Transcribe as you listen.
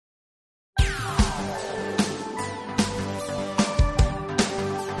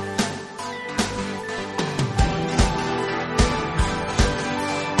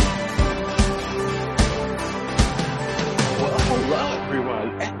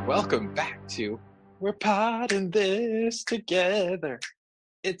Welcome back to We're Podding This Together.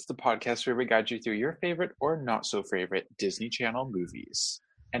 It's the podcast where we guide you through your favorite or not so favorite Disney Channel movies.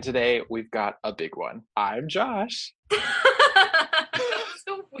 And today we've got a big one. I'm Josh. That's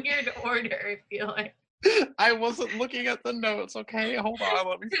a weird order, I feel like. I wasn't looking at the notes, okay? Hold on,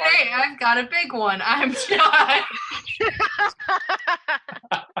 let me Today find it. I've got a big one. I'm Josh.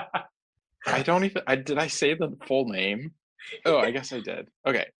 Did I say the full name? Oh, I guess I did.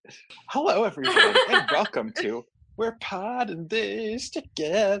 Okay. Hello, everyone, and welcome to We're Podding This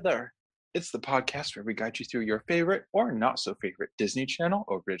Together. It's the podcast where we guide you through your favorite or not so favorite Disney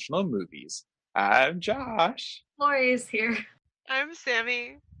Channel original movies. I'm Josh. Lori's here. I'm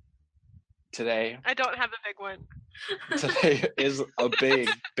Sammy. Today I don't have a big one. Today is a big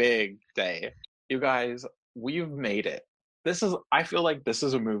day. You guys, we've made it. I feel like this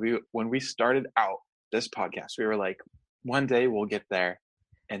is a movie, when we started out this podcast, we were like, one day we'll get there.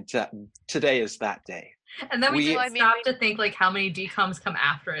 And today is that day. And then we didn't stop to think like how many DComs come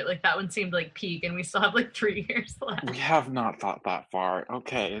after it. Like that one seemed like peak and we still have like 3 years left. We have not thought that far.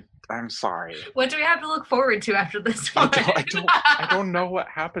 Okay, I'm sorry. What do we have to look forward to after this one? I don't know what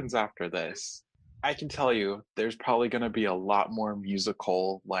happens after this. I can tell you there's probably going to be a lot more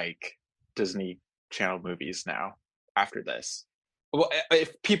musical like Disney Channel movies now after this. Well,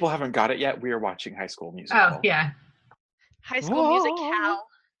 if people haven't got it yet, we are watching High School Musical. Oh, yeah. High School Musical.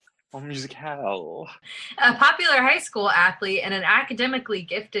 Oh, musical. A popular high school athlete and an academically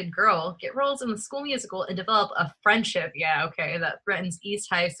gifted girl get roles in the school musical and develop a friendship. Yeah, okay, that threatens East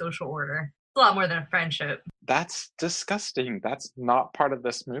High social order. It's a lot more than a friendship. That's disgusting. That's not part of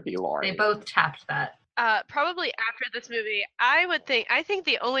this movie, Laurie. They both tapped that. Probably after this movie, I think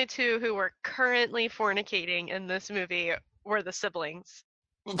the only two who were currently fornicating in this movie were the siblings.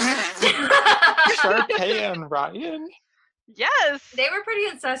 Sharpay and Ryan? Yes! They were pretty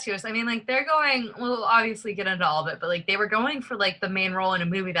incestuous. I mean, like, they're going, we'll obviously get into all of it, but, like, they were going for, like, the main role in a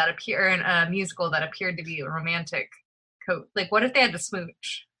movie in a musical that appeared to be a romantic like, what if they had to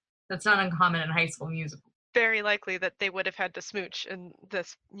smooch? That's not uncommon in High School Musical. Very likely that they would have had to smooch in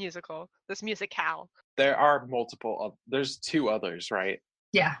this musical, this musicale. There are there's 2 others, right?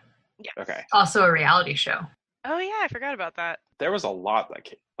 Yeah. Yes. Okay. Also a reality show. Oh, yeah, I forgot about that. There was a lot that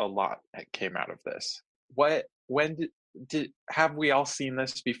came out of this. Have we all seen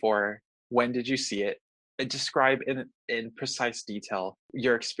this before? When did you see it? Describe in precise detail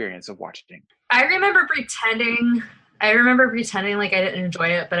your experience of watching. I remember pretending like I didn't enjoy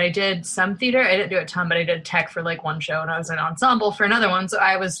it, but I did some theater. I didn't do a ton, but I did tech for like one show and I was in ensemble for another one. So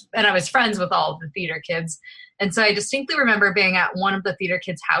I was friends with all of the theater kids. And so I distinctly remember being at one of the theater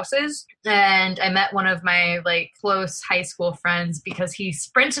kids' houses and I met one of my like close high school friends because he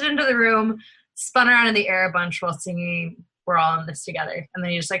sprinted into the room, spun around in the air a bunch while singing We're All in This Together. And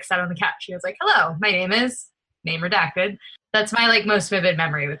then he just like sat on the couch. He was like, hello, my name is, name redacted. That's my like most vivid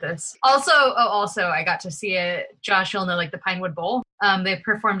memory with this. Also I got to see it. Josh, you'll know like the Pinewood Bowl. They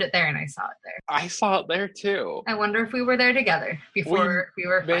performed it there and I saw it there. I saw it there too. I wonder if we were there together before we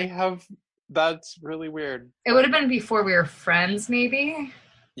were friends. That's really weird. It would have been before we were friends, maybe.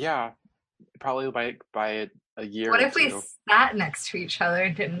 Yeah, probably by a year. What if we sat next to each other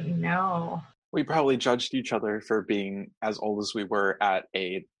and didn't know? We probably judged each other for being as old as we were at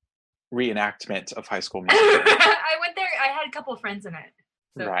a reenactment of High School Musical. I went there. I had a couple of friends in it.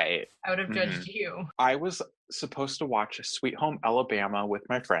 So right. I would have judged you. I was supposed to watch Sweet Home Alabama with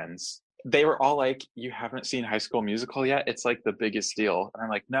my friends. They were all like, you haven't seen High School Musical yet? It's like the biggest deal. And I'm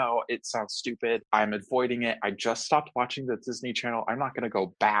like, no, it sounds stupid. I'm avoiding it. I just stopped watching the Disney Channel. I'm not going to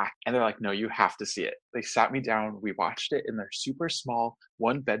go back. And they're like, no, you have to see it. They sat me down. We watched it in their super small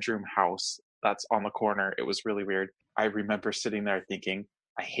 1-bedroom house that's on the corner. It was really weird. I remember sitting there thinking,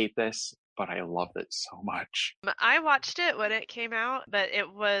 I hate this, but I loved it so much. I watched it when it came out, but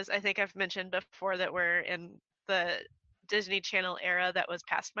it was, I think I've mentioned before that we're in the Disney Channel era that was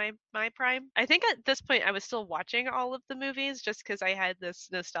past my prime. I think at this point I was still watching all of the movies just because I had this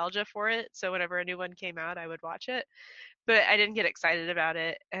nostalgia for it. So whenever a new one came out, I would watch it. But I didn't get excited about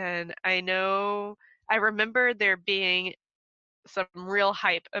it. And I remember there being some real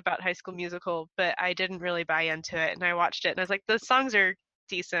hype about High School Musical, but I didn't really buy into it. And I watched it and I was like, the songs are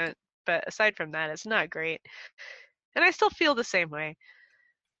decent, but aside from that, it's not great. And I still feel the same way.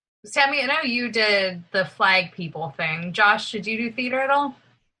 Sammy, I know you did the flag people thing. Josh, did you do theater at all?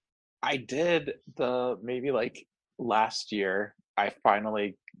 I did maybe like last year. I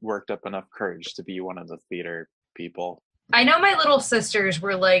finally worked up enough courage to be one of the theater people. I know my little sisters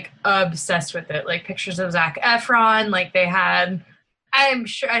were like obsessed with it, like pictures of Zac Efron, like they had I'm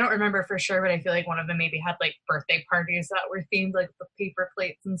sure, I don't remember for sure, but I feel like one of them maybe had like birthday parties that were themed, like the paper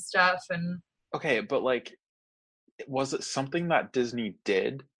plates and stuff. And Okay, but like, was it something that Disney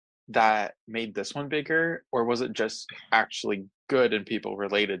did that made this one bigger, or was it just actually good and people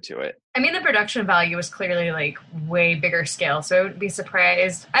related to it? I mean, the production value was clearly like way bigger scale, so I wouldn't be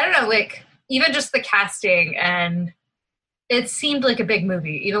surprised. I don't know, like even just the casting, and it seemed like a big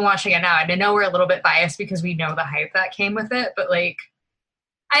movie. Even watching it now, and I know we're a little bit biased because we know the hype that came with it, but like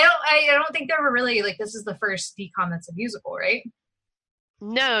I don't think there were really like this is the first DCOM that's a musical, right?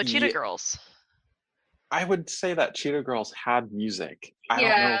 No, Cheetah Yeah, Girls. I would say that Cheetah Girls had music. I don't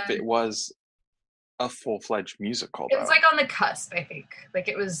know Yeah, if it was a full-fledged musical it was though. like on the cusp. I think like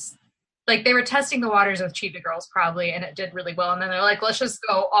it was like they were testing the waters with Cheetah Girls probably, and it did really well. And then they're like, let's just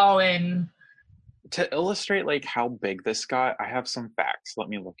go all in. To illustrate like how big this got, I have some facts. Let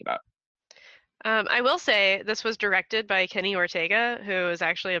me look it up. I will say this was directed by Kenny Ortega, who is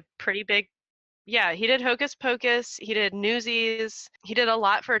actually a pretty big. Yeah, he did Hocus Pocus. He did Newsies. He did a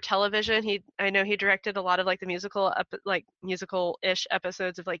lot for television. I know he directed a lot of like the like musical-ish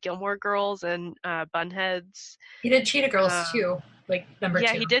episodes of like Gilmore Girls and Bunheads. He did Cheetah Girls Um, too, like number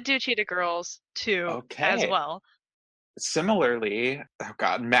yeah, two. he did do Cheetah Girls too as Okay. well. Similarly, oh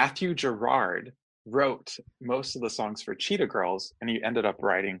God, Matthew Gerard wrote most of the songs for Cheetah Girls, and he ended up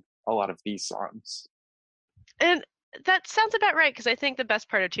writing a lot of these songs. And that sounds about right because I think the best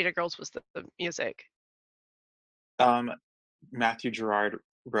part of Cheetah Girls was the music. Um, Matthew Gerard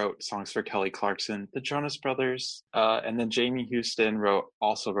wrote songs for Kelly Clarkson, the Jonas Brothers, and then Jamie Houston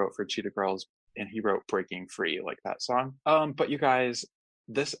also wrote for Cheetah Girls, and he wrote "Breaking Free," like that song. But you guys,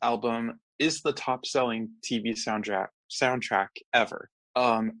 this album is the top-selling TV soundtrack ever.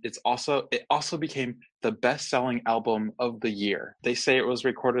 It also became the best-selling album of the year. They say it was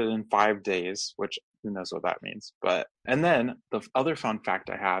recorded in 5 days, which who knows what that means. And then the other fun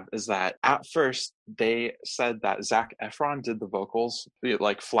fact I have is that at first they said that Zac Efron did the vocals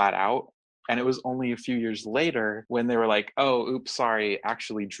like flat out. And it was only a few years later when they were like, oh, oops, sorry,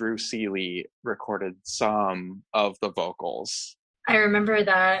 actually Drew Seeley recorded some of the vocals. I remember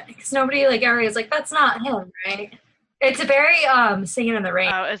that because nobody like everybody's like that's not him, right? It's a very Singing in the Rain.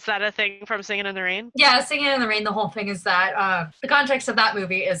 Oh, is that a thing from Singing in the Rain? Yeah, Singing in the Rain. The whole thing is that the context of that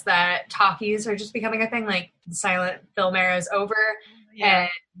movie is that talkies are just becoming a thing. Like the silent film era is over, Yeah.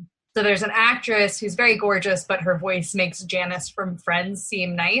 and so there's an actress who's very gorgeous, but her voice makes Janice from Friends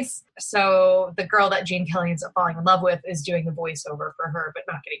seem nice. So the girl that Gene Kelly ends up falling in love with is doing the voiceover for her, but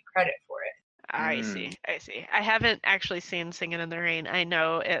not getting credit for it. I see. I haven't actually seen Singing in the Rain. I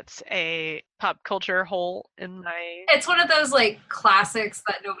know it's a pop culture hole in my. It's one of those like classics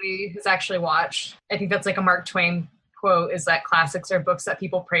that nobody has actually watched. I think that's like a Mark Twain quote: "Is that classics are books that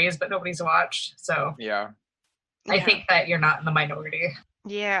people praise but nobody's watched." So Yeah. I think that you're not in the minority.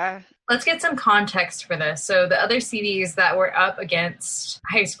 Yeah. Let's get some context for this. So the other CDs that were up against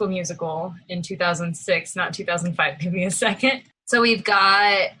High School Musical in 2006, not 2005. Give me a second. So we've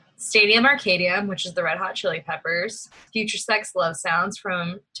got Stadium Arcadium, which is the Red Hot Chili Peppers, Future Sex Love Sounds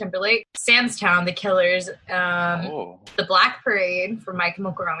from Timberlake, Sam's Town, The Killers, The Black Parade from My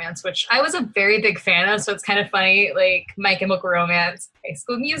Chemical Romance, which I was a very big fan of, so it's kind of funny, like My Chemical Romance, High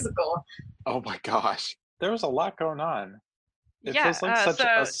School Musical. Oh my gosh. There was a lot going on. It Yeah. feels like such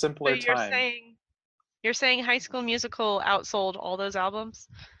a simpler so time. You're saying High School Musical outsold all those albums?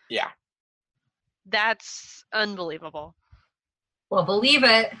 Yeah. That's unbelievable. Well, believe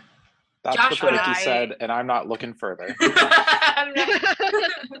it. That's Josh, what Ricky said, and I'm not looking further.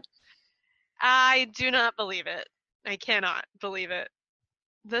 I do not believe it. I cannot believe it.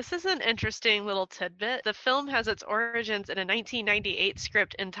 This is an interesting little tidbit. The film has its origins in a 1998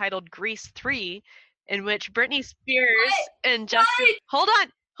 script entitled Grease 3, in which Britney Spears and Justin... Hold on,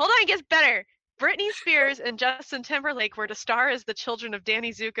 it gets better. Britney Spears and Justin Timberlake were to star as the children of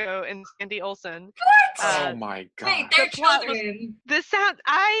Danny Zuko and Sandy Olsen. Oh my god. Wait, they're children.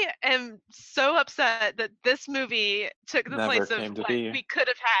 I am so upset that this movie took the Never place of came to what be. we could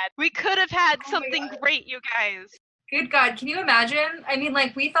have had. We could have had Oh my something God. great, you guys. Good God, can you imagine? I mean,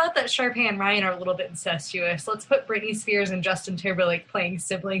 like, we thought that Sharpay and Ryan are a little bit incestuous. Let's put Britney Spears and Justin Timberlake playing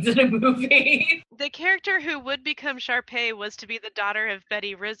siblings in a movie. The character who would become Sharpay was to be the daughter of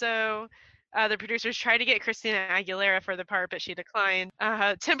Betty Rizzo. The producers tried to get Christina Aguilera for the part, but she declined.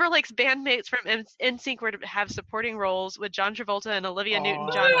 Timberlake's bandmates from NSYNC were to have supporting roles, with John Travolta and Olivia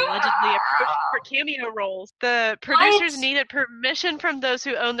Newton-John allegedly approached for cameo roles. The producers needed permission from those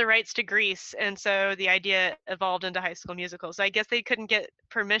who owned the rights to Grease, and so the idea evolved into High School Musical. So I guess they couldn't get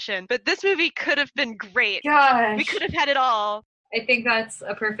permission. But this movie could have been great. Gosh. We could have had it all. I think that's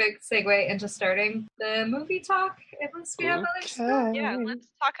a perfect segue into starting the movie talk, unless we have other stuff. Yeah, let's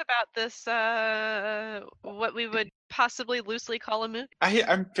talk about this, what we would possibly loosely call a movie.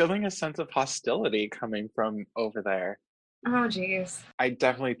 I'm feeling a sense of hostility coming from over there. Oh, geez. I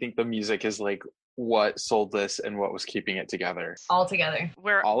definitely think the music is like what sold this and what was keeping it together. All together.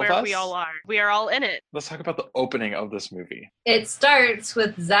 Where All of we us? all are. We are all in it. Let's talk about the opening of this movie. It starts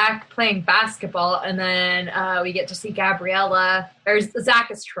with Zach playing basketball, and then we get to see Gabriella, or Zach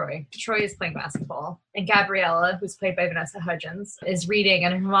is Troy. Troy is playing basketball, and Gabriella, who's played by Vanessa Hudgens, is reading,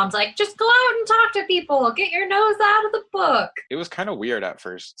 and her mom's like, just go out and talk to people. Get your nose out of the book. It was kind of weird at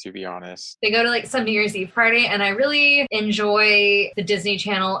first, to be honest. They go to like some New Year's Eve party, and I really enjoy the Disney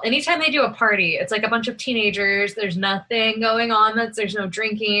Channel. Anytime they do a party, it's like a bunch of teenagers. There's nothing going on. There's no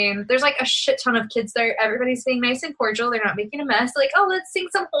drinking. There's like a shit ton of kids there. Everybody's being nice and cordial. They're not making a mess. Like, oh, let's sing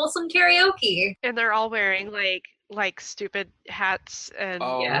some wholesome karaoke. And they're all wearing like stupid hats and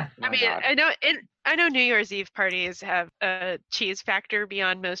Yeah. my I mean, God. I know New Year's Eve parties have a cheese factor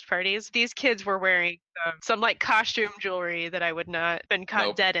beyond most parties. These kids were wearing some like costume jewelry that I would not been caught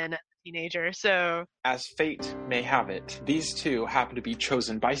Nope. dead in as a teenager. So As fate may have it, these two happen to be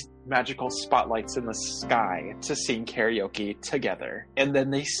chosen by magical spotlights in the sky to sing karaoke together. And then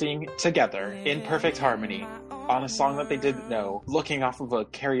they sing together in perfect harmony on a song that they didn't know, looking off of a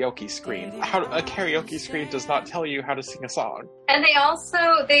karaoke screen. A karaoke screen does not tell you how to sing a song. And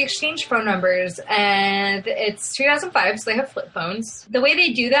they exchange phone numbers, and it's 2005, so they have flip phones. The way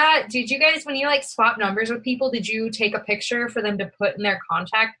they do that, did you guys, when you like swap numbers with people, did you take a picture for them to put in their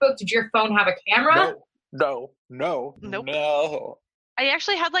contact book? Did your phone have a camera? No. Nope. I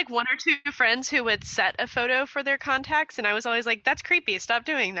actually had like one or two friends who would set a photo for their contacts, and I was always like, that's creepy. Stop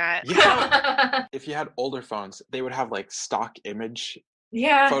doing that. Yeah. If you had older phones, they would have like stock image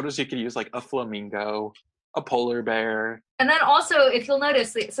Yeah. photos you could use, like a flamingo, a polar bear. And then also, if you'll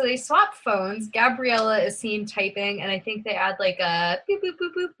notice, so they swap phones. Gabriella is seen typing, and I think they add like a boop, boop,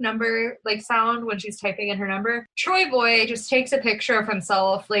 boop, boop number, like sound when she's typing in her number. Troy Boy just takes a picture of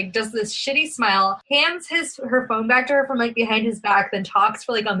himself, like does this shitty smile, hands her phone back to her from like behind his back, then talks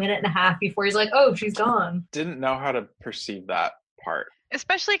for like a minute and a half before he's like, oh, she's gone. Didn't know how to perceive that part.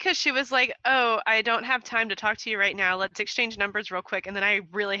 Especially because she was like, oh, I don't have time to talk to you right now. Let's exchange numbers real quick. And then I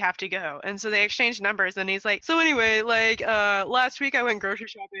really have to go. And so they exchanged numbers. And he's like, so anyway, like last week I went grocery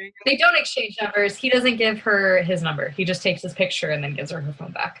shopping. They don't exchange numbers. He doesn't give her his number. He just takes his picture and then gives her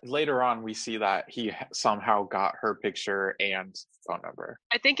phone back. Later on, we see that he somehow got her picture and phone number.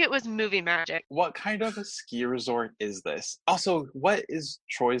 I think it was movie magic. What kind of a ski resort is this? Also, what is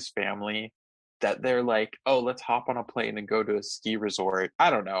Troy's family that they're like, oh, let's hop on a plane and go to a ski resort?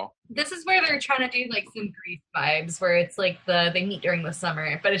 I don't know. This is where they're trying to do like some Grease vibes, where it's like they meet during the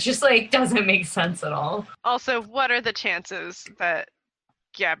summer, but it's just like doesn't make sense at all. Also, what are the chances that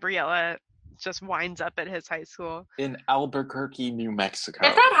Gabriella just winds up at his high school? In Albuquerque, New Mexico.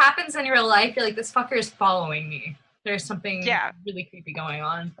 If that happens in real life, you're like, this fucker is following me. There's something really creepy going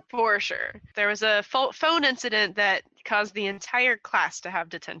on. For sure. There was a phone incident that caused the entire class to have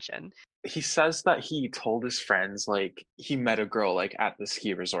detention. He says that he told his friends, like, he met a girl, like, at the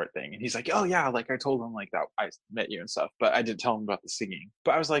ski resort thing. And he's like, oh, yeah, like, I told him, like, that I met you and stuff. But I didn't tell him about the singing.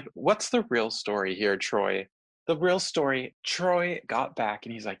 But I was like, what's the real story here, Troy? The real story, Troy got back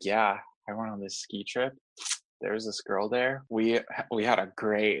and he's like, yeah, I went on this ski trip. There was this girl there. We had a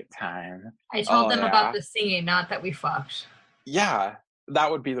great time. I told them about the singing, not that we fucked. Yeah, that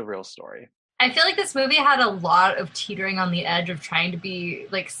would be the real story. I feel like this movie had a lot of teetering on the edge of trying to be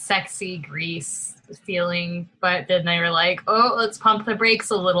like sexy Grease feeling, but then they were like, oh, let's pump the brakes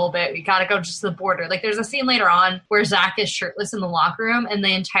a little bit. We gotta go just to the border. Like there's a scene later on where Zach is shirtless in the locker room, and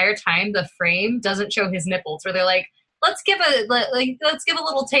the entire time the frame doesn't show his nipples, where they're like, let's give a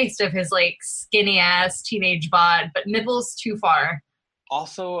little taste of his like skinny ass teenage bod, but nipples too far.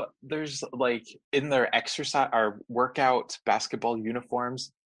 Also, there's like in their exercise or workout basketball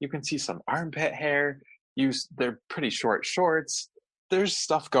uniforms, you can see some armpit hair. They're pretty short shorts. There's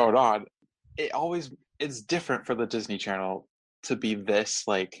stuff going on. It's different for the Disney Channel to be this,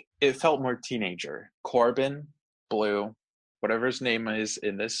 like, it felt more teenager. Corbin Blue, whatever his name is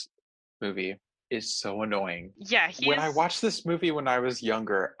in this movie, is so annoying. Yeah, when I watched this movie when I was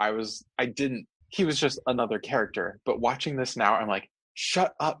younger, he was just another character. But watching this now, I'm like,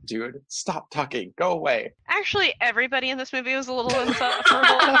 shut up, dude. Stop talking. Go away. Actually, everybody in this movie was a little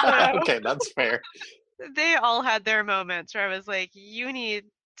insufferable. So Okay, that's fair. they all had their moments where I was like, you need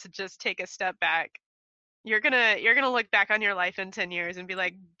to just take a step back. You're gonna look back on your life in 10 years and be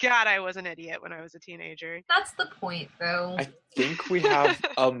like, God, I was an idiot when I was a teenager. That's the point, though. I think we have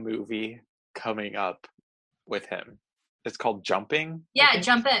a movie coming up with him. It's called Jumping. I Yeah, think.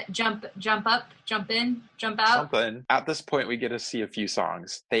 jump it, jump up, jump in, jump out. Something. At this point, we get to see a few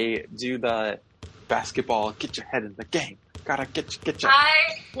songs. They do the basketball, get your head in the game. Gotta get you. I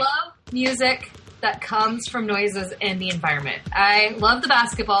love music that comes from noises in the environment. I love the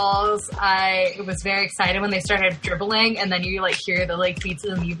basketballs. I was very excited when they started dribbling, and then you like hear the like beats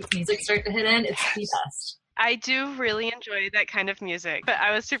of the music start to hit in. It's the best. I do really enjoy that kind of music, but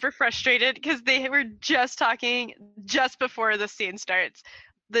I was super frustrated because they were just talking just before the scene starts.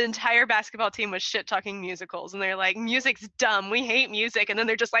 The entire basketball team was shit talking musicals, and they're like, music's dumb, we hate music, and then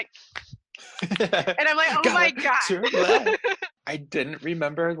they're just like, and I'm like, oh my god. I didn't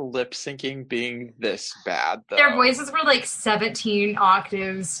remember the lip syncing being this bad, though. Their voices were like 17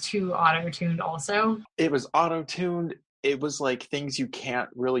 octaves too auto-tuned also. It was auto-tuned. It was like things you can't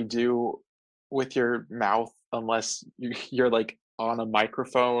really do with your mouth unless you're like on a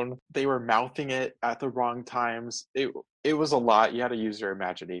microphone. They were mouthing it at the wrong times. It was a lot. You had to use your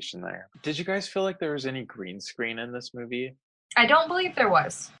imagination there. Did you guys feel like there was any green screen in this movie? I don't believe there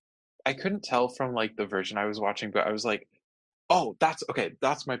was. I couldn't tell from like the version I was watching, but I was like, oh, that's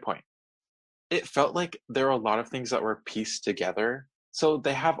my point. It felt like there were a lot of things that were pieced together. So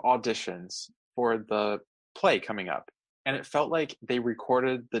they have auditions for the play coming up. And it felt like they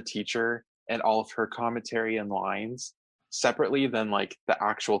recorded the teacher and all of her commentary and lines separately than like the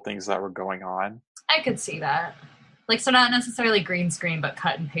actual things that were going on. I could see that. Like, so not necessarily green screen, but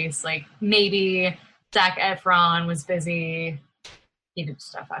cut and paste. Like maybe Zac Efron was busy. He did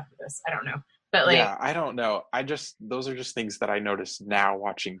stuff after this. I don't know. But like, yeah, I don't know. Those are just things that I noticed now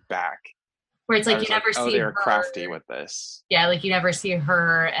watching back. Where it's like you never see they're her. Crafty with this. Yeah, like you never see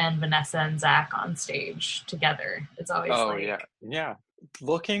her and Vanessa and Zach on stage together. It's always yeah.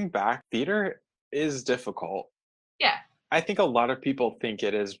 Looking back, theater is difficult. Yeah. I think a lot of people think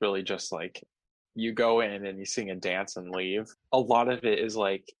it is really just like you go in and you sing and dance and leave. A lot of it is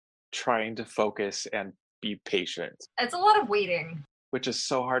like trying to focus and be patient. It's a lot of waiting. Which is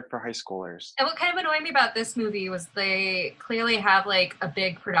so hard for high schoolers. And what kind of annoyed me about this movie was they clearly have like a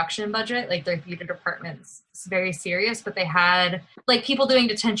big production budget, like their theater department's very serious, but they had like people doing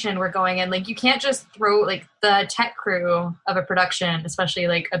detention were going in, like you can't just throw like the tech crew of a production, especially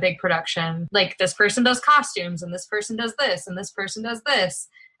like a big production, like this person does costumes and this person does this and this person does this.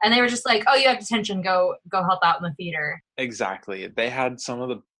 And they were just like, oh, you have detention, go help out in the theater. Exactly. They had some of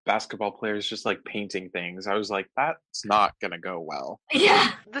the basketball players just like painting things. I was like, that's not gonna go well.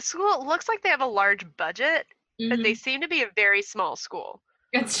 Yeah. The school looks like they have a large budget, but they seem to be a very small school.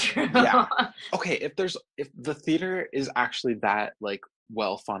 It's true. Yeah. Okay, if the theater is actually that like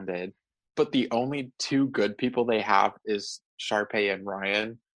well funded, but the only two good people they have is Sharpay and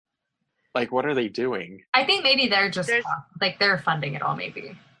Ryan, like what are they doing? I think maybe they're just like they're funding it all,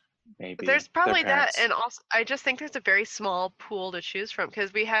 maybe. Maybe. There's probably that, and also I just think there's a very small pool to choose from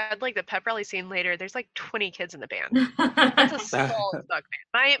because we had like the pep rally scene later. There's like 20 kids in the band. That's a small as fuck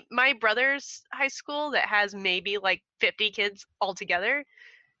band. My brother's high school that has maybe like 50 kids altogether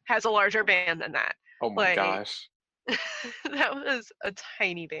has a larger band than that. Oh my gosh. That was a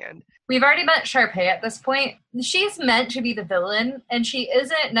tiny band. We've already met Sharpay at this point. She's meant to be the villain, and she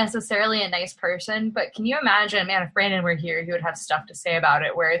isn't necessarily a nice person, but can you imagine, man, if Brandon were here, he would have stuff to say about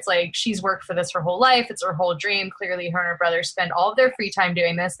it, where it's like, she's worked for this her whole life, it's her whole dream, clearly her and her brother spend all of their free time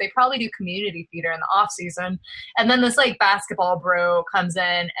doing this, they probably do community theater in the off season, and then this like basketball bro comes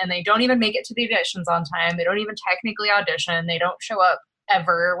in, and they don't even make it to the auditions on time, they don't even technically audition, they don't show up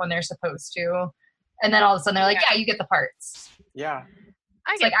ever when they're supposed to. And then all of a sudden they're like, yeah, you get the parts. Yeah.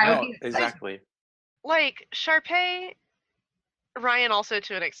 I would be exactly. Like Sharpay, Ryan also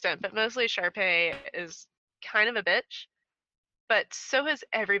to an extent, but mostly Sharpay is kind of a bitch. But so is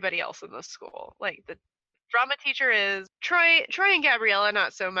everybody else in the school. Like the drama teacher is Troy and Gabriella,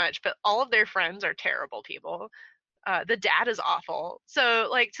 not so much, but all of their friends are terrible people. The dad is awful. So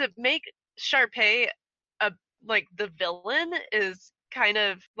like to make Sharpay like the villain is kind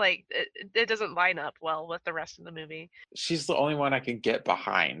of like it doesn't line up well with the rest of the movie. She's the only one I can get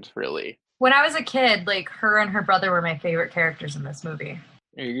behind, really. When I was a kid, like her and her brother were my favorite characters in this movie.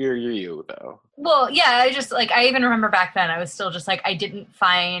 You're you though. Well, yeah, I even remember back then I was still just like I didn't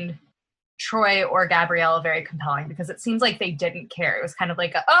find Troy or Gabriella very compelling because it seems like they didn't care. It was kind of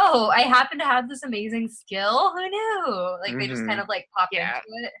like, oh, I happen to have this amazing skill. Who knew? Like they just kind of like popped into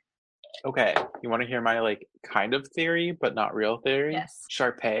it. Okay, you want to hear my like kind of theory, but not real theory? Yes.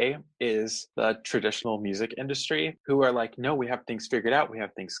 Sharpay is the traditional music industry who are like, no, we have things figured out. We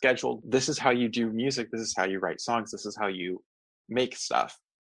have things scheduled. This is how you do music. This is how you write songs. This is how you make stuff.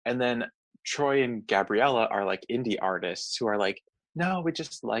 And then Troy and Gabriella are like indie artists who are like, no, we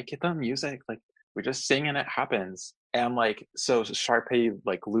just like the music. Like we just sing and it happens. And like, so Sharpay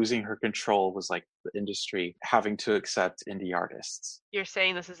like losing her control was like the industry having to accept indie artists. You're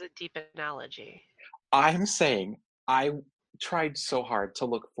saying this is a deep analogy. I'm saying I tried so hard to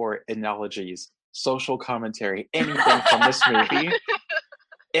look for analogies, social commentary, anything from this movie,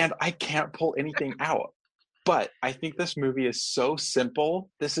 and I can't pull anything out. But I think this movie is so simple.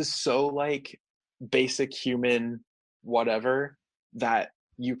 This is so like basic human whatever that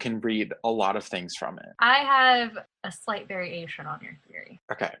you can read a lot of things from it. I have a slight variation on your theory.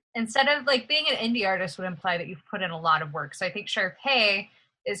 Okay. Instead of like being an indie artist would imply that you've put in a lot of work. So I think Sharpay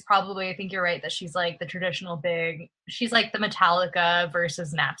is probably, I think you're right, that she's like the traditional big, she's like the Metallica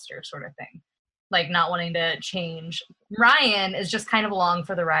versus Napster sort of thing. Like not wanting to change. Ryan is just kind of along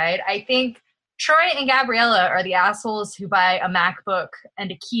for the ride. I think Troy and Gabriella are the assholes who buy a MacBook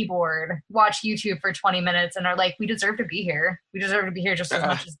and a keyboard, watch YouTube for 20 minutes, and are like, we deserve to be here. We deserve to be here just as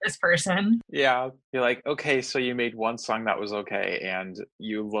much as this person. Yeah. You're like, okay, so you made one song that was okay, and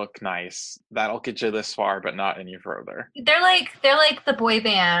you look nice. That'll get you this far, but not any further. They're like the boy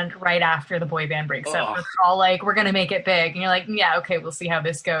band right after the boy band breaks up. They're all like, we're going to make it big. And you're like, yeah, okay, we'll see how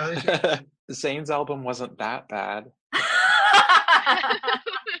this goes. Zayn's album wasn't that bad.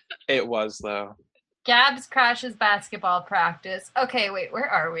 It was, though. Gabs crashes basketball practice. Okay, wait, where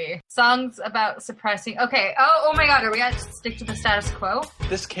are we? Songs about suppressing. Okay, oh my god, are we going to stick to the status quo?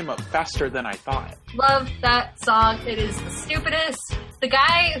 This came up faster than I thought. Love that song. It is the stupidest. The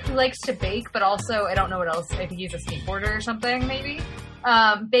guy who likes to bake, but also, I don't know what else. I think he's a skateboarder or something, maybe.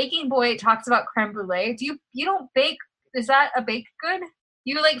 Baking Boy talks about creme brulee. You don't bake? Is that a baked good?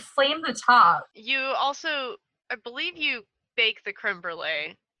 You like flame the top. You also, I believe you bake the creme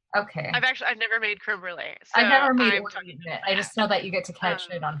brulee. Okay. I've never made creme brulee. So I've never made it. I just know that you get to catch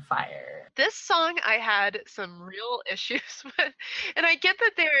it on fire. This song I had some real issues with, and I get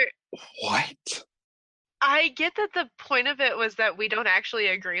that What? I get that the point of it was that we don't actually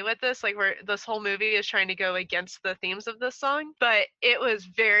agree with this, like where this whole movie is trying to go against the themes of this song, but it was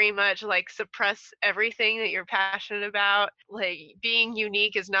very much like suppress everything that you're passionate about, like being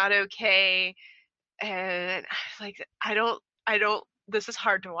unique is not okay, and like I don't this is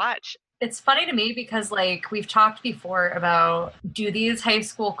hard to watch. It's funny to me because, like, we've talked before about, do these high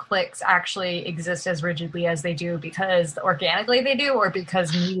school cliques actually exist as rigidly as they do because organically they do, or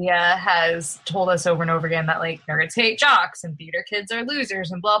because media has told us over and over again that, like, nerds hate jocks and theater kids are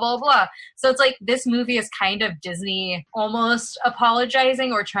losers and blah, blah, blah. So it's like this movie is kind of Disney almost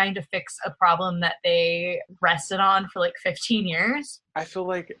apologizing or trying to fix a problem that they rested on for, like, 15 years. I feel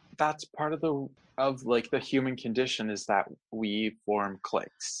like that's part of the human condition is that we form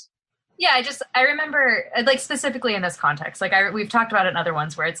cliques. Yeah, I remember, like, specifically in this context, like, we've talked about it in other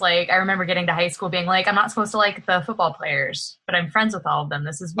ones where it's like, I remember getting to high school being like, I'm not supposed to like the football players, but I'm friends with all of them.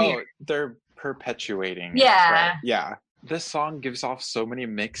 This is weird. Oh, they're perpetuating. Yeah. Right? Yeah. This song gives off so many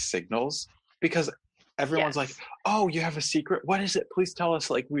mixed signals because everyone's like, oh, you have a secret? What is it? Please tell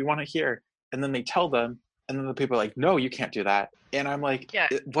us. Like, we want to hear. And then they tell them. And then the people are like, no, you can't do that. And I'm like,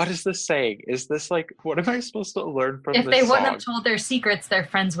 what is this saying? Is this like, what am I supposed to learn from this song? If they wouldn't have told their secrets, their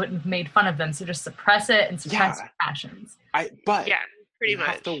friends wouldn't have made fun of them. So just suppress it and suppress your passions. But pretty much.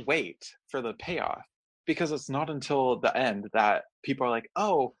 You have to wait for the payoff because it's not until the end that people are like,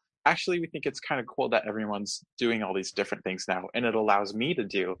 oh, actually, we think it's kind of cool that everyone's doing all these different things now. And it allows me to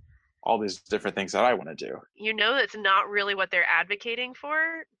do all these different things that I want to do. You know, that's not really what they're advocating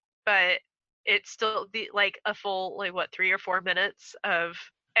for, but it's still like a full 3 or 4 minutes of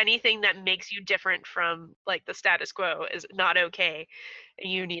anything that makes you different from like the status quo is not okay,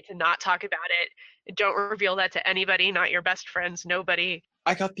 and you need to not talk about it. Don't reveal that to anybody, not your best friends, nobody.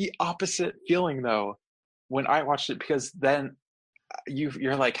 I got the opposite feeling though when I watched it, because then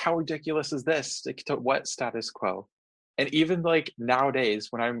you're like, how ridiculous is this? Stick to what status quo? And even like nowadays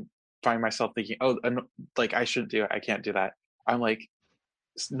when I find myself thinking, oh, like I shouldn't do it, I can't do that, I'm like,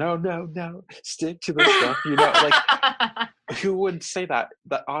 no, stick to the stuff, like who would say that?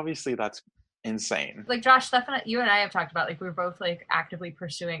 That obviously that's insane. Like Josh, Stefan, you and I have talked about, like, we're both like actively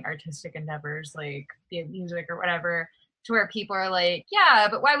pursuing artistic endeavors, like be it music or whatever, to where people are like, yeah,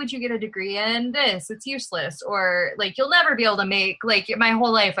 but why would you get a degree in this? It's useless. Or like, you'll never be able to make, like, my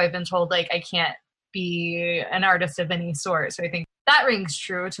whole life I've been told like I can't be an artist of any sort. So I think that rings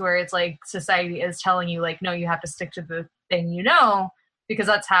true to where it's like society is telling you like, no, you have to stick to the thing, because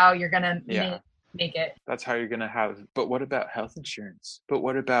that's how you're going to make it. That's how you're going to have. But what about health insurance? But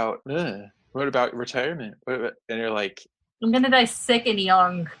what about retirement? And you're like, I'm going to die sick and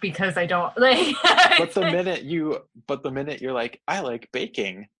young because I don't like. But the minute you're like, I like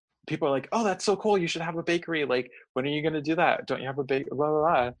baking, people are like, oh, that's so cool. You should have a bakery. Like, when are you going to do that? Don't you have a bake? Blah, blah,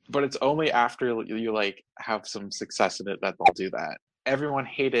 blah. But it's only after you like have some success in it that they'll do that. Everyone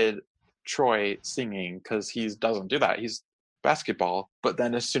hated Troy singing because he doesn't do that. He's basketball. But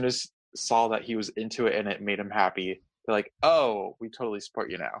then as soon as saw that he was into it and it made him happy, they're like, oh, we totally support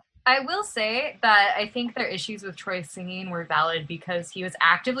you now. I will say that I think their issues with Troy singing were valid because he was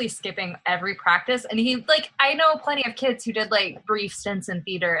actively skipping every practice. And he, like, I know plenty of kids who did, like, brief stints in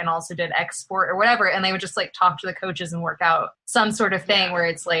theater and also did export or whatever, and they would just, like, talk to the coaches and work out some sort of thing where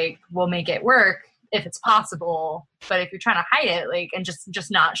it's like, we'll make it work if it's possible. But if you're trying to hide it, like, and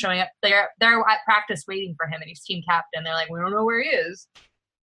just not showing up, they're at practice waiting for him and he's team captain. They're like, we don't know where he is.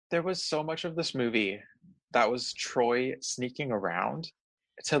 There was so much of this movie that was Troy sneaking around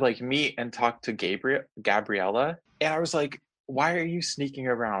to like meet and talk to Gabriella, and I was like, why are you sneaking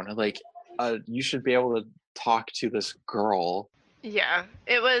around? Like, you should be able to talk to this girl. Yeah,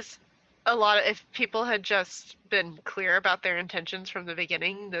 it was a lot of, if people had just been clear about their intentions from the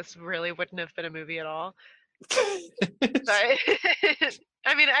beginning, this really wouldn't have been a movie at all. But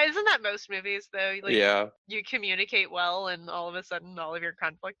I mean, isn't that most movies though? Like, yeah, you communicate well and all of a sudden all of your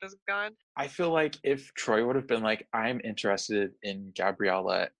conflict is gone. I feel like if Troy would have been like, I'm interested in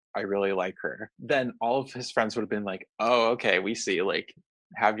Gabriella, I really like her, then all of his friends would have been like, oh, okay, we see, like,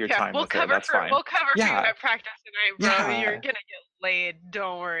 have your time with her, that's fine. We'll cover for you at practice tonight, bro. Yeah. You're gonna get laid,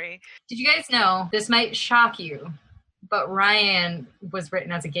 don't worry. Did you guys know, this might shock you, but Ryan was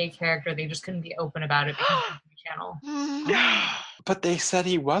written as a gay character. They just couldn't be open about it because of the channel. No. But they said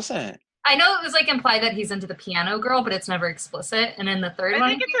he wasn't. I know it was like implied that he's into the piano girl, but it's never explicit. And in the third one, I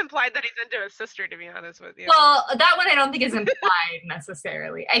think it's implied that he's into his sister, to be honest with you. Well, that one I don't think is implied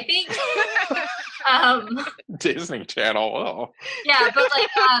necessarily. I think Disney Channel. Oh. Yeah, but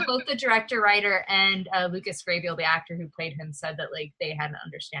like both the director, writer, and Lucas Grabeel, the actor who played him, said that like they had an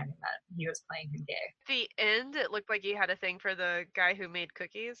understanding that he was playing him gay. At the end, it looked like he had a thing for the guy who made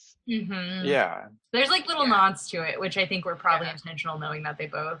cookies. Mm-hmm. Yeah. There's like little nods to it, which I think were probably intentional, knowing that they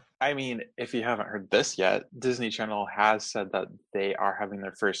both. I mean, if you haven't heard this yet, Disney Channel has said that they are having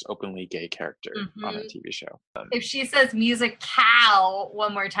their first openly gay character on a TV show. If she says musical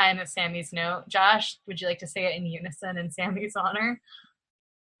one more time at Sammy's note, Josh, would you like to say it in unison in Sammy's honor?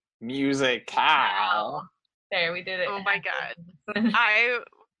 Musical. There, we did it. Oh my god.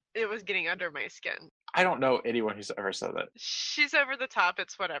 It was getting under my skin. I don't know anyone who's ever said that. She's over the top,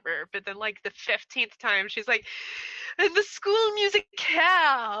 it's whatever. But then like the 15th time, she's like, and the school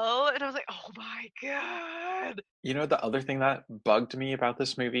musicale. And I was like, oh my god. You know, the other thing that bugged me about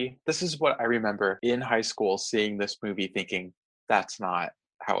this movie, this is what I remember in high school seeing this movie thinking, that's not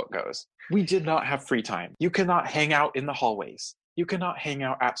how it goes. We did not have free time. You cannot hang out in the hallways. You cannot hang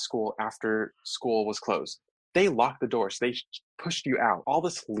out at school after school was closed. They locked the doors. They pushed you out. All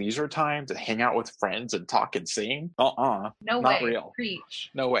this leisure time to hang out with friends and talk and sing? No not way. Real.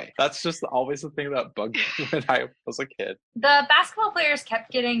 Preach. No way. That's just always the thing that bugged me when I was a kid. The basketball players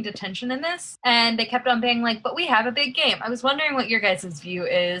kept getting detention in this, and they kept on being like, but we have a big game. I was wondering what your guys' view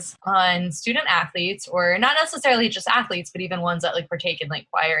is on student athletes, or not necessarily just athletes, but even ones that like partake in like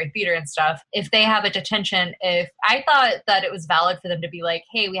choir and theater and stuff. If they have a detention, if I thought that it was valid for them to be like,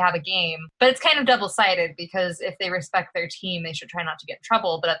 hey, we have a game, but it's kind of double-sided because if they respect their team, they should try not to get in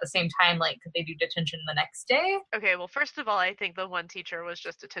trouble. But at the same time, like, could they do detention the next day? Okay, well, first of all, I think the one teacher was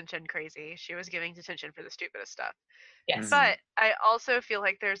just detention crazy. She was giving detention for the stupidest stuff. Yes. But I also feel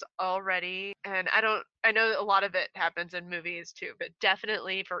like there's already, and I know a lot of it happens in movies too, but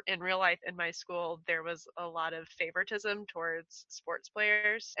definitely for in real life in my school, there was a lot of favoritism towards sports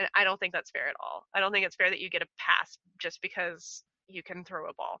players. And I don't think that's fair at all. I don't think it's fair that you get a pass just because you can throw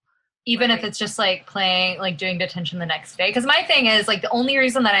a ball. Even if it's just like playing, like doing detention the next day. Because my thing is like the only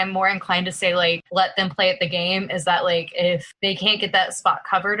reason that I'm more inclined to say like let them play at the game is that like if they can't get that spot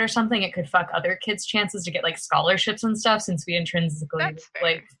covered or something, it could fuck other kids' chances to get like scholarships and stuff since we intrinsically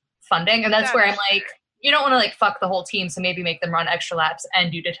like funding. And that's where I'm like, you don't want to like fuck the whole team, so maybe make them run extra laps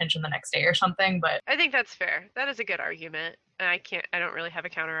and do detention the next day or something. But I think that's fair. That is a good argument. And I don't really have a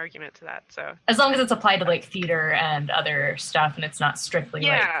counter argument to that. So as long as it's applied to like theater and other stuff and it's not strictly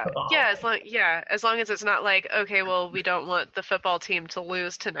like football. As long as it's not like, okay, well, we don't want the football team to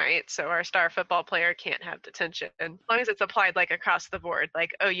lose tonight, so our star football player can't have detention. And as long as it's applied like across the board, like,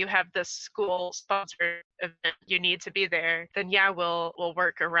 oh, you have this school sponsored event, you need to be there, then yeah, we'll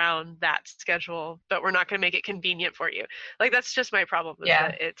work around that schedule, but we're not going to make it convenient for you. Like, that's just my problem.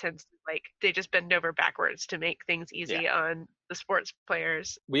 That it tends to like they just bend over backwards to make things easy on the sports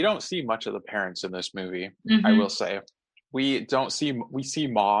players. We don't see much of the parents in this movie. I will say we see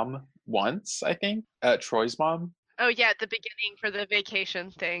mom once, I think, Troy's mom. Oh yeah, at the beginning for the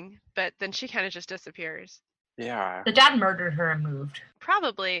vacation thing, but then she kind of just disappears. Yeah. The dad murdered her and moved.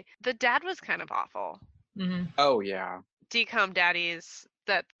 Probably. The dad was kind of awful. Mm-hmm. Oh yeah. Decom daddies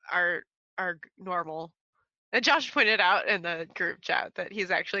that are normal. And Josh pointed out in the group chat that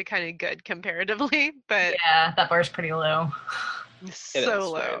he's actually kind of good comparatively, but Yeah, that bar's pretty low. It so is very low.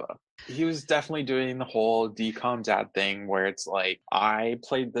 low. He was definitely doing the whole decom dad thing where it's like, I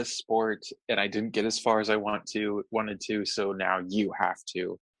played this sport and I didn't get as far as I wanted to, so now you have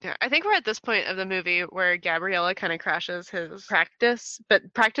to. Yeah, I think we're at this point of the movie where Gabriella kind of crashes his practice, but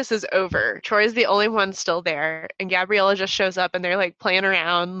practice is over. Troy's the only one still there, and Gabriella just shows up and they're like playing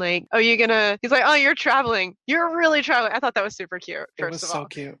around, like, oh, he's like, oh, you're traveling. You're really traveling. I thought that was super cute, first of all. So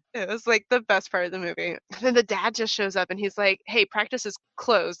cute. It was like the best part of the movie. And then the dad just shows up and he's like, hey, practice is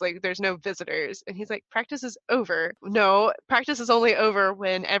closed. Like, there's no visitors. And he's like, practice is over. No, practice is only over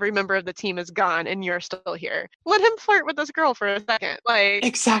when every member of the team is gone and you're still here. Let him flirt with this girl for a second. Like,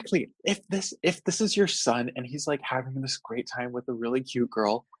 Exactly. If this is your son and he's like having this great time with a really cute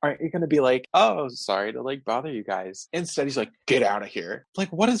girl, aren't you gonna be like, oh, sorry to like bother you guys? Instead, he's like, get out of here. Like,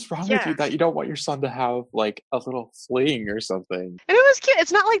 what is wrong with you that you don't want your son to have like a little fling or something? And it was cute.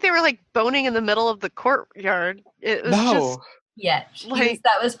 It's not like they were like boning in the middle of the courtyard. It was just Yeah, like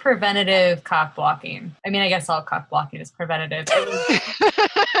that was preventative cock blocking. I mean, I guess all cock blocking is preventative.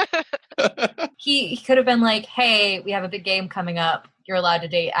 He could have been like, hey, we have a big game coming up. You're allowed to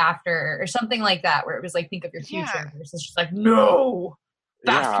date after, or something like that, where it was like, think of your future. Versus just like, no,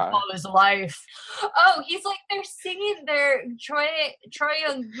 basketball is life. Oh, he's like, they're singing Troy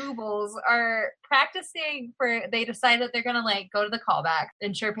and Goobles are practicing they decide that they're gonna like go to the callback,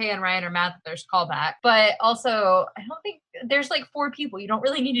 and Sharpay and Ryan are mad that there's callback, but also I don't think there's like 4 people. You don't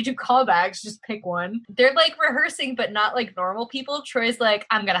really need to do callbacks, just pick one. They're like rehearsing, but not like normal people. Troy's like,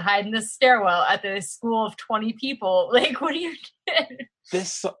 I'm gonna hide in this stairwell at this school of 20 people. Like, what are you doing?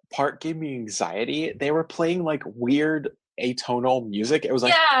 This part gave me anxiety. They were playing like weird atonal music. It was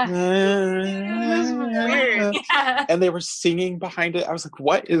like, it was weird. Yeah. And they were singing behind it. I was like,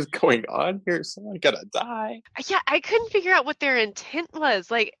 what is going on here? Is someone gonna die? Yeah, I couldn't figure out what their intent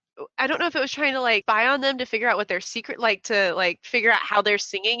was. Like, I don't know if it was trying to like spy on them to figure out what their secret, like to like figure out how their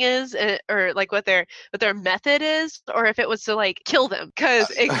singing is, or like what their method is, or if it was to like kill them, because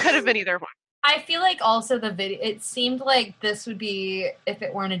it could have been either one. I feel like also the video, it seemed like this would be, if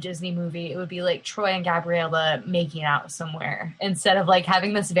it weren't a Disney movie, it would be like Troy and Gabriella making out somewhere instead of like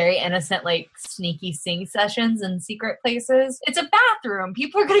having this very innocent, like sneaky sing sessions in secret places. It's a bathroom.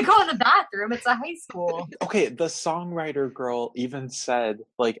 People are going to go in the bathroom. It's a high school. Okay, the songwriter girl even said,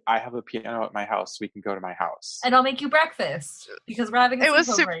 like, I have a piano at my house. We can go to my house. And I'll make you breakfast because we're having a It was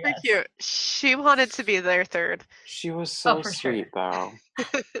sleepover, super yes. cute. She wanted to be their third. She was so for sweet, sure. though.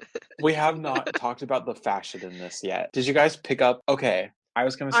 We have not talked about the fashion in this yet. Did you guys pick up? Okay, I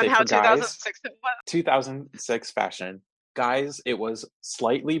was going to say on how for guys, 2006 it was. 2006 fashion. Guys, it was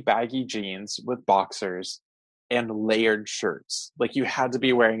slightly baggy jeans with boxers and layered shirts. Like, you had to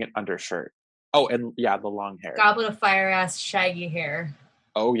be wearing an undershirt. Oh, and yeah, the long hair. Goblet of fire ass shaggy hair.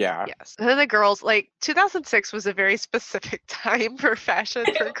 Oh, yeah. Yes. And then the girls, like, 2006 was a very specific time for fashion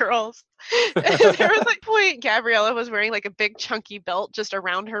for girls. And there was like a point Gabriella was wearing like a big chunky belt just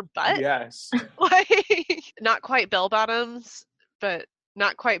around her butt. Yes. Like, not quite bell bottoms, but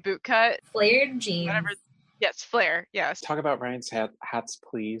not quite boot cut. Flared jeans. Whatever. Yes, flare. Yes. Talk about Ryan's hats,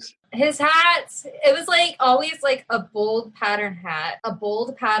 please. His hats, it was like always like a bold pattern hat, a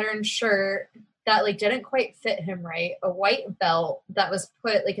bold pattern shirt that like didn't quite fit him right, a white belt that was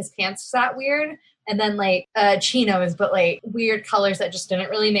put, like his pants sat weird, and then like chinos, but like weird colors that just didn't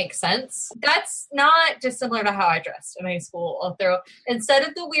really make sense. That's not dissimilar to how I dressed in high school. I'll throw, instead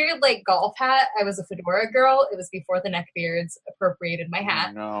of the weird like golf hat, I was a fedora girl. It was before the neckbeards appropriated my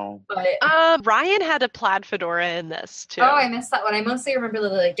hat. No. But Ryan had a plaid fedora in this too. oh, I missed that one. I mostly remember the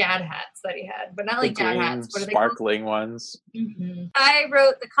like dad hats that he had, but not like The dad green, hats. What are they called? sparkling ones. Mm-hmm. I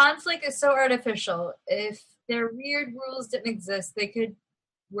wrote, the conflict is so artificial. If their weird rules didn't exist, they could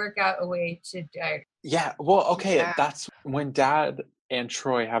work out a way to die. Yeah, well, okay, Yeah. that's when Dad and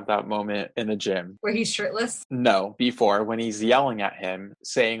Troy have that moment in the gym. Where he's shirtless. No, before, when he's yelling at him,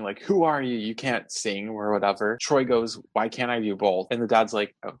 saying, like, who are you? You can't sing or whatever. Troy goes, why can't I do both? And the dad's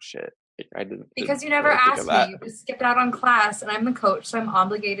like, oh, shit. I didn't Because you never really think of asked that. me. You just skipped out on class, and I'm the coach, so I'm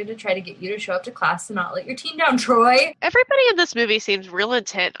obligated to try to get you to show up to class and not let your team down, Troy. Everybody in this movie seems real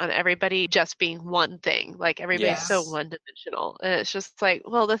intent on everybody just being one thing. Like everybody's so Yes. one-dimensional. And it's just like,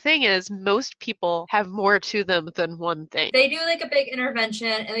 well, the thing is, most people have more to them than one thing. They do like a big intervention,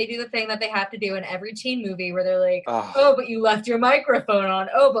 and they do the thing that they have to do in every teen movie where they're like, Ugh. oh, but you left your microphone on.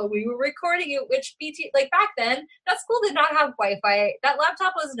 Oh, but we were recording you, which like back then, that school did not have Wi-Fi. That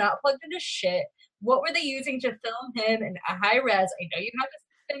laptop was not plugged into shit. What were they using to film him in a high res? I know you have to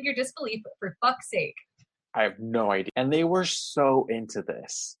suspend your disbelief, but for fuck's sake. I have no idea. And they were so into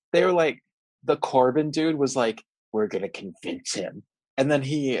this. They were like, the Corbin dude was like, we're going to convince him. And then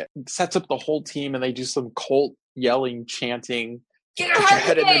he sets up the whole team and they do some cult yelling, chanting, Get your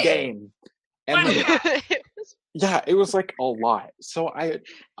head in the game. And then, yeah, it was like a lot. So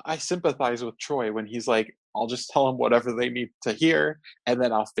I sympathize with Troy when he's like, I'll just tell them whatever they need to hear, and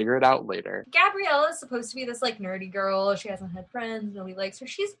then I'll figure it out later. Gabriella is supposed to be this, like, nerdy girl. She hasn't had friends. Nobody likes her.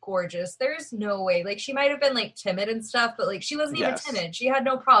 She's gorgeous. There's no way. Like, she might have been, like, timid and stuff, but, like, she wasn't even timid. She had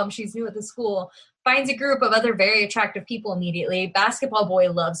no problem. She's new at the school. Finds a group of other very attractive people immediately. Basketball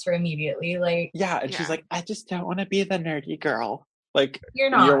boy loves her immediately. Like, yeah, and she's like, I just don't want to be the nerdy girl. Like, you're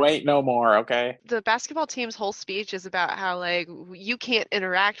not. You ain't no more, okay? The basketball team's whole speech is about how, like, you can't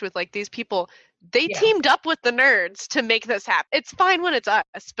interact with, like, these people. They teamed up with the nerds to make this happen. It's fine when it's us,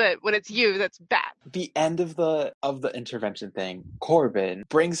 but when it's you, that's bad. The end of the intervention thing, Corbin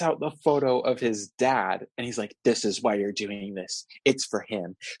brings out the photo of his dad, and he's like, this is why you're doing this. It's for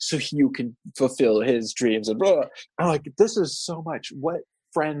him, so you can fulfill his dreams. And blah. I'm like, this is so much. What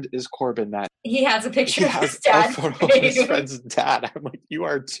friend is Corbin that he has a picture of his dad? A photo of his friend's dad. I'm like, you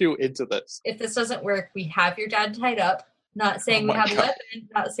are too into this. If this doesn't work, we have your dad tied up. Not saying we have a weapon,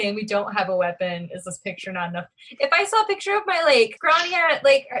 not saying we don't have a weapon. Is this picture not enough? If I saw a picture of my, like, Grania,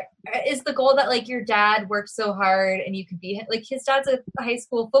 like, is the goal that, like, your dad worked so hard and you could be, like, his dad's a high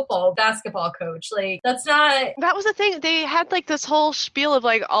school basketball coach. Like, that's not... That was the thing. They had, like, this whole spiel of,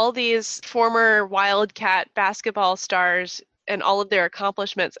 like, all these former Wildcat basketball stars and all of their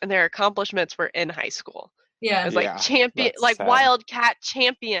accomplishments, and their accomplishments were in high school. Yeah. It was like champion, like sad. Wildcat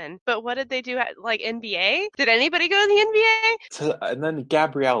champion. But what did they do at, like, NBA? Did anybody go to the NBA? And then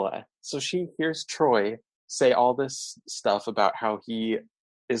Gabriella. So she hears Troy say all this stuff about how he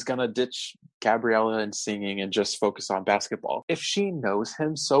is going to ditch Gabriella and singing and just focus on basketball. If she knows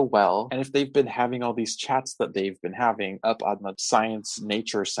him so well, and if they've been having all these chats that they've been having up on the Science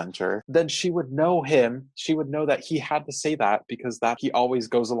Nature Center, then she would know him. She would know that he had to say that because that he always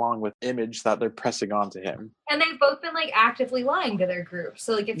goes along with image that they're pressing onto him. And they've both been, like, actively lying to their group.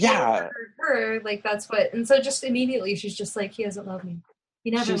 So, like, if you heard her, like, that's what... And so just immediately she's just like, he doesn't love me.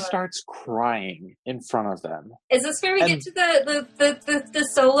 She starts crying in front of them. Is this where we get to the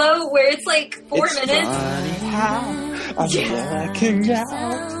solo where it's like 4 minutes? Funny how I'm blacking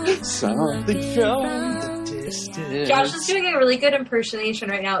out something from the distance. Josh is doing a really good impersonation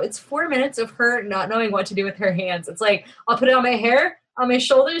right now. It's 4 minutes of her not knowing what to do with her hands. It's like, I'll put it on my hair, on my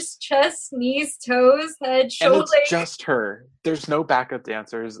shoulders, chest, knees, toes, head, shoulder. And it's just her. There's no backup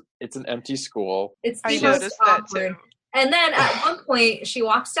dancers. It's an empty school. It's the most awkward. And then at one point, she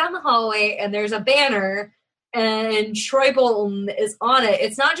walks down the hallway, and there's a banner, and Troy Bolton is on it.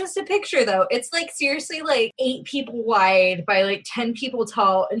 It's not just a picture, though. It's, like, seriously, like, 8 people wide by, like, 10 people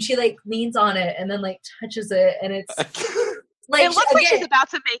tall, and she, like, leans on it and then, like, touches it, and it's... Like, it looks like she's about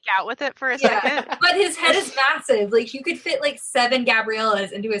to make out with it for a second. But his head is massive. Like, you could fit, like, 7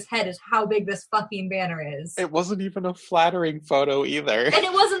 Gabriellas into his head is how big this fucking banner is. It wasn't even a flattering photo either. And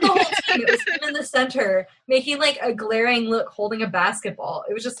it wasn't the whole team. It was him in the center, making, like, a glaring look, holding a basketball.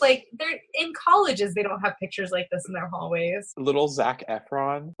 It was just, like, they're in colleges, they don't have pictures like this in their hallways. Little Zac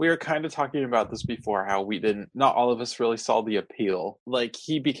Efron. We were kind of talking about this before, how not all of us really saw the appeal. Like,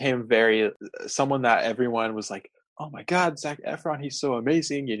 he became someone that everyone was like, oh my God, Zac Efron, he's so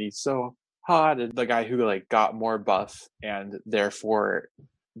amazing and he's so hot. And the guy who, like, got more buff and therefore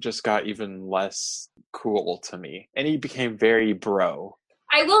just got even less cool to me. And he became very bro.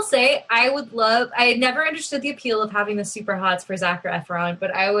 I will say, I never understood the appeal of having the super hots for Zac Efron, but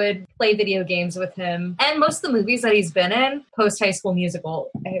I would play video games with him. And most of the movies that he's been in, post-High School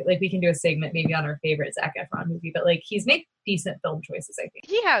Musical, like, we can do a segment maybe on our favorite Zac Efron movie, but, like, he's made decent film choices, I think.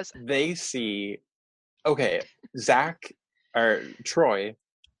 He has. They see... Okay, Troy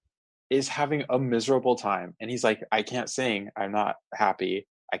is having a miserable time. And he's like, I can't sing. I'm not happy.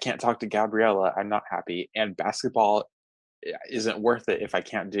 I can't talk to Gabriella. I'm not happy. And basketball isn't worth it if I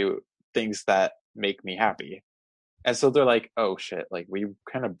can't do things that make me happy. And so they're like, oh shit, like, we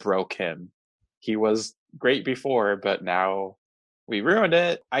kind of broke him. He was great before, but now we ruined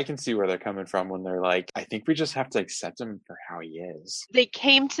it. I can see where they're coming from when they're like, I think we just have to accept him for how he is. They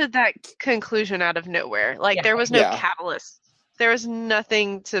came to that conclusion out of nowhere. Like, there was no catalyst. There was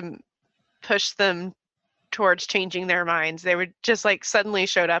nothing to push them towards changing their minds. They were just like suddenly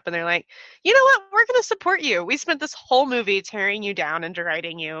showed up and they're like, you know what? We're going to support you. We spent this whole movie tearing you down and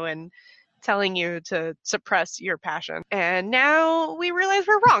deriding you and telling you to suppress your passion. And now we realize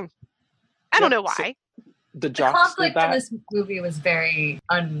we're wrong. I don't know why. So the conflict in this movie was very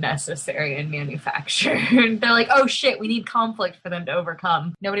unnecessary and manufactured. They're like, oh shit, we need conflict for them to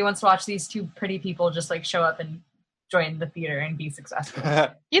overcome. Nobody wants to watch these two pretty people just like show up and join the theater and be successful.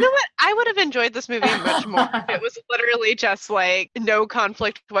 You know what? I would have enjoyed this movie much more if it was literally just like no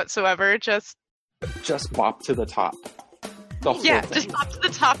conflict whatsoever. Just bop to the top. Just bop to the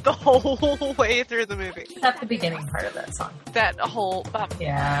top the whole way through the movie. Except the beginning part of that song. That whole bop.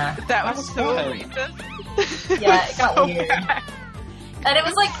 Yeah. That was so racist. Yeah, it got weird. Bad. And it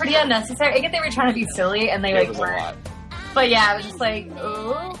was like pretty unnecessary. I get they were trying to be silly and they like weren't. But yeah, I was just like,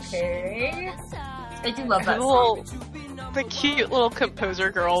 okay. I do love that song. The cute little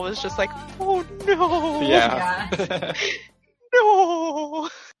composer girl was just like, oh no. Yeah. No.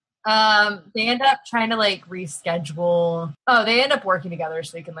 They end up trying to like reschedule. Oh, they end up working together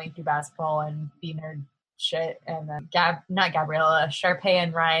so they can like do basketball and be nerd shit. And then not Gabriella, Sharpay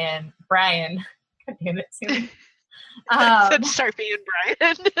and Brian. God damn it, Sam. Sharpay and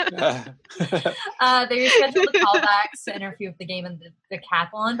Brian. They rescheduled the callbacks to interview with the game and the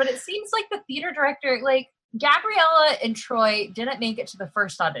decathlon, but it seems like the theater director, like Gabriella and Troy, didn't make it to the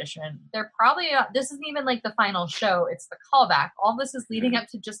first audition. They're probably this isn't even like the final show; it's the callback. All this is leading up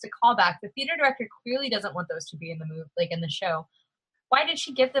to just a callback. The theater director clearly doesn't want those to be in the movie, like in the show. Why did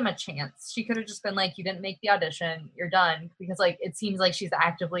she give them a chance? She could have just been like, you didn't make the audition, you're done. Because like it seems like she's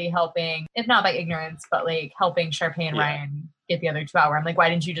actively helping, if not by ignorance, but like helping Sharpay and Ryan get the other 2 hour. I'm like, why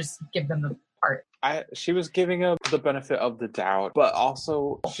didn't you just give them the part? She was giving them the benefit of the doubt, but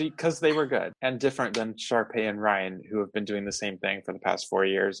also because they were good and different than Sharpay and Ryan, who have been doing the same thing for the past 4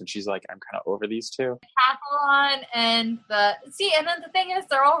 years. And she's like, I'm kind of over these two. Decathlon and and then the thing is,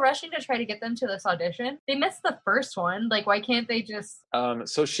 they're all rushing to try to get them to this audition. They missed the first one. Like, why can't they just?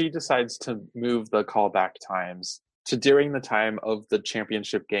 So she decides to move the callback times to during the time of the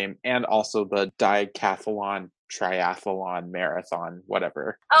championship game and also the decathlon, triathlon, marathon,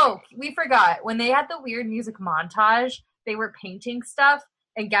 whatever. Oh, we forgot. When they had the weird music montage, they were painting stuff,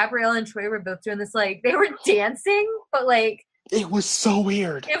 and Gabrielle and Troy were both doing this, like, they were dancing, but, like... It was so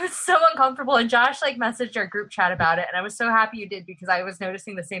weird. It was so uncomfortable, and Josh, like, messaged our group chat about it, and I was so happy you did, because I was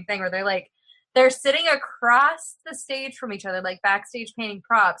noticing the same thing, where they're, like, they're sitting across the stage from each other, like, backstage painting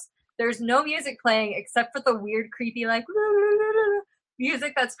props. There's no music playing, except for the weird, creepy, like...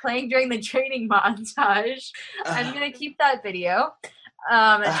 music that's playing during the training montage. I'm gonna keep that video.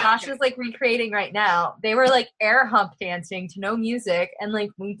 Josh is like recreating right now. They were like air hump dancing to no music and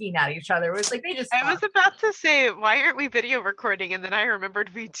like winking at each other. It was like they just. I was about to say, why aren't we video recording? And then I remembered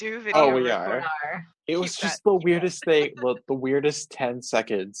we do video. Oh, we are. It was just the weirdest thing. Well, the weirdest 10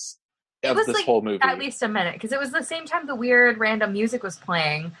 seconds. Of this like whole movie. At least a minute, because it was the same time the weird random music was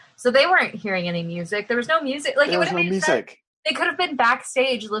playing, so they weren't hearing any music. There was no music. Like, it would have made sense. They could have been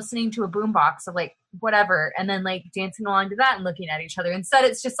backstage listening to a boombox of like whatever, and then like dancing along to that and looking at each other. Instead,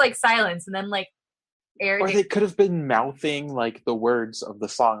 it's just like silence, and then like air. Or they could have been mouthing like the words of the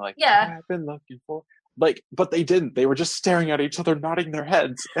song, like I've been looking for. Like, but they didn't. They were just staring at each other, nodding their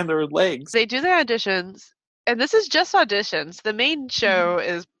heads and their legs. They do their auditions, and this is just auditions. The main show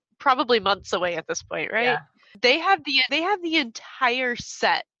is probably months away at this point, right? Yeah. They have the entire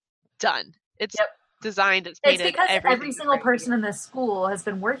set done. It's designed, it's painted. It's because every single person in this school has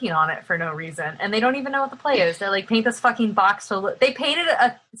been working on it for no reason, and they don't even know what the play is. They're like, paint this fucking box to look. They painted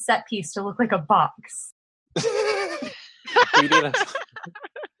a set piece to look like a box. We did a...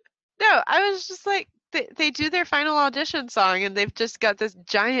 No, I was just like, they do their final audition song, and they've just got this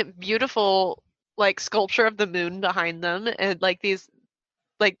giant, beautiful like sculpture of the moon behind them, and like these.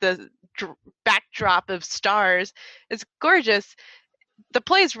 Like the backdrop of stars. It's gorgeous. The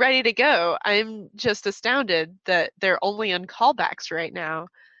play's ready to go. I'm just astounded that they're only on callbacks right now.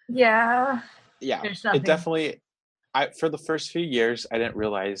 Yeah. Yeah. It definitely, for the first few years, I didn't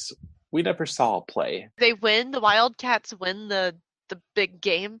realize we never saw a play. They win. The Wildcats win the big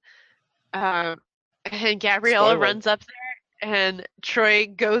game. And Gabriella runs up there, and Troy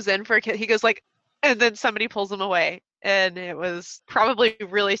goes in for a kiss. He goes like, and then somebody pulls him away. And it was probably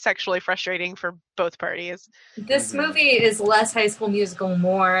really sexually frustrating for both parties. This movie is less High School Musical,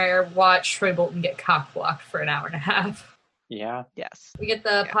 more watch Troy Bolton get cock-blocked for an hour and a half. Yeah. Yes. We get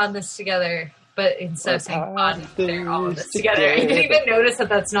the pod list together, but instead of saying pod, they're all of this this together. I didn't even notice that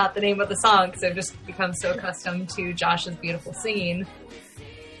that's not the name of the song because I've just become so accustomed to Josh's beautiful singing.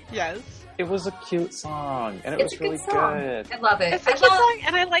 Yes. It was a cute song, and it was really good. I love it. It's a cute song,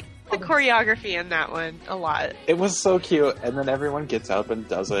 and I like the choreography in that one a lot. It was so cute, and then everyone gets up and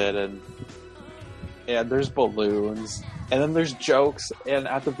does it, and there's balloons, and then there's jokes, and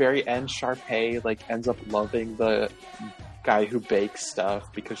at the very end, Sharpay like ends up loving the guy who bakes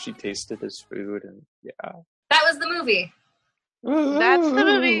stuff because she tasted his food, and yeah. That was the movie. That's the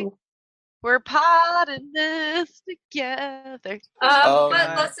movie. We're potting this together. What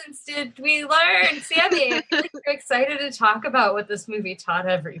lessons did we learn? Sammy, I feel like you're excited to talk about what this movie taught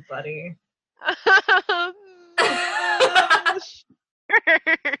everybody. You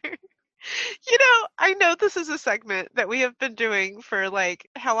know, I know this is a segment that we have been doing for like,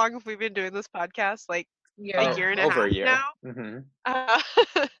 how long have we been doing this podcast? Like a year and a half over a year now. Mm-hmm.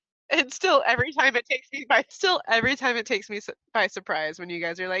 And still, every time it takes me by surprise when you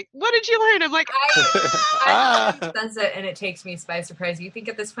guys are like, "What did you learn?" I'm like, I does it, and it takes me by surprise. You think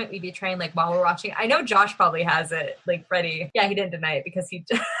at this point we'd be trying like while we're watching? I know Josh probably has it like ready. Yeah, he didn't deny it because he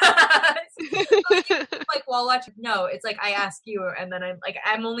like while watching. No, it's like I ask you, and then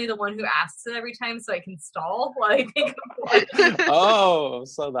I'm only the one who asks it every time, so I can stall while I think of Oh,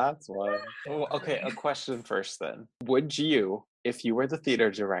 so that's why. Oh, okay, a question first then. Would you, if you were the theater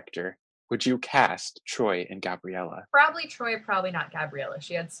director, would you cast Troy and Gabriella? Probably Troy, probably not Gabriella.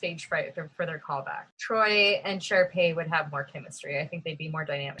 She had stage fright for their callback. Troy and Sharpay would have more chemistry. I think they'd be more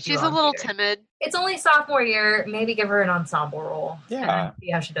dynamic. She's a little timid. It's only sophomore year. Maybe give her an ensemble role. Yeah. And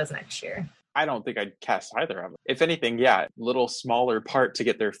see how she does next year. I don't think I'd cast either of them. If anything, yeah, little smaller part to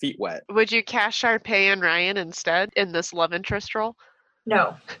get their feet wet. Would you cast Sharpay and Ryan instead in this love interest role?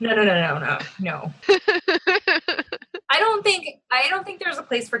 No. I don't think there's a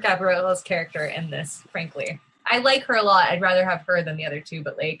place for Gabriella's character in this, frankly. I like her a lot. I'd rather have her than the other two,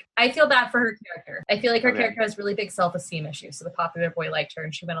 but like I feel bad for her character. I feel like her character has really big self-esteem issues. So the popular boy liked her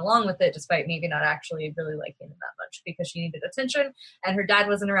and she went along with it despite maybe not actually really liking him that much because she needed attention and her dad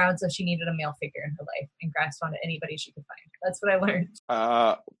wasn't around, so she needed a male figure in her life and grasped onto anybody she could find. That's what I learned.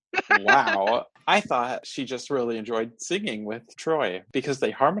 Wow. I thought she just really enjoyed singing with Troy because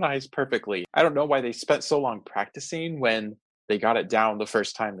they harmonized perfectly. I don't know why they spent so long practicing when they got it down the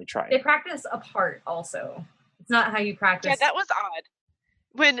first time they tried. They practice apart also. It's not how you practice. Yeah, that was odd.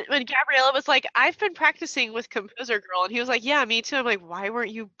 When Gabriella was like, I've been practicing with Composer Girl, and he was like, yeah, me too. I'm like, why weren't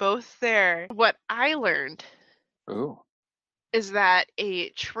you both there? What I learned is that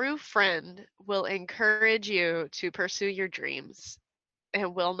a true friend will encourage you to pursue your dreams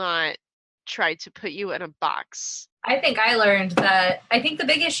and will not try to put you in a box. I think I learned that I think the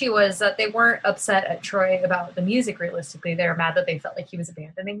big issue was that they weren't upset at Troy about the music realistically. They were mad that they felt like he was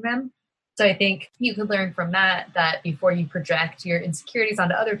abandoning them. So I think you could learn from that before you project your insecurities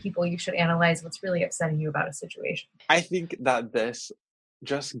onto other people, you should analyze what's really upsetting you about a situation. I think that this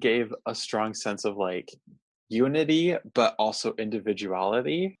just gave a strong sense of like unity, but also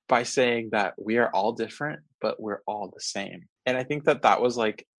individuality by saying that we are all different, but we're all the same. And I think that was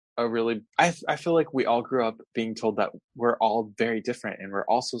like a really, I feel like we all grew up being told that we're all very different and we're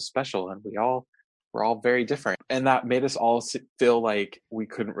all so special and we're all very different. And that made us all feel like we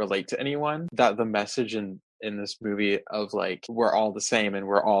couldn't relate to anyone. That the message in this movie of like, we're all the same and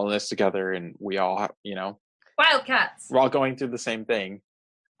we're all in this together and we all, Wildcats. We're all going through the same thing.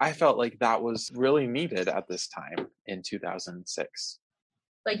 I felt like that was really needed at this time in 2006.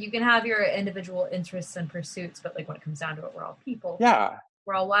 Like you can have your individual interests and pursuits, but like when it comes down to it, we're all people. Yeah.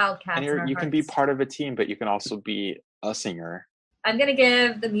 We're all wildcats. And you can be part of a team, but you can also be a singer. I'm going to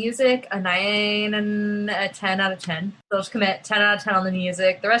give the music a 9 and a 10 out of 10. So I'll just commit 10 out of 10 on the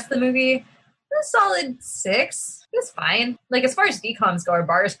music. The rest of the movie, a solid 6. It was fine. Like, as far as DCOMs go, our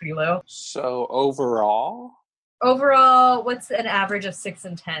bar is pretty low. So, overall? Overall, what's an average of 6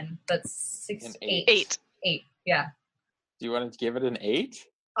 and 10? That's 6, 8. 8, yeah. Do you want to give it an 8?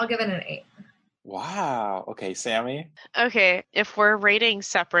 I'll give it an 8. Wow. Okay, Sammy? Okay, if we're rating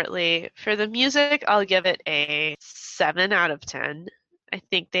separately, for the music, I'll give it a 7 out of 10. I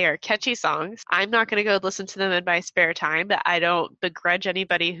think they are catchy songs. I'm not going to go listen to them in my spare time, but I don't begrudge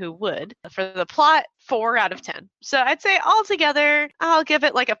anybody who would. For the plot, 4 out of 10. So I'd say altogether, I'll give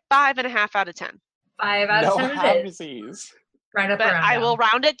it like a 5.5 out of 10. 5 out of 10 it is. Right up but around I down. will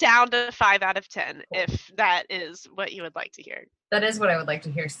round it down to 5 out of 10 if that is what you would like to hear. That is what I would like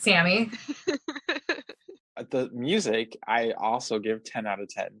to hear. Sammy? The music, I also give 10 out of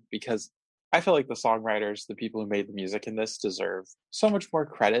 10 because I feel like the songwriters, the people who made the music in this, deserve so much more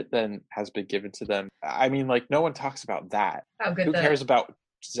credit than has been given to them. I mean, like, no one talks about that. How good Who cares about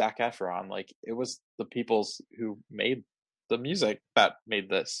Zac Efron. Like, it was the peoples who made the music that made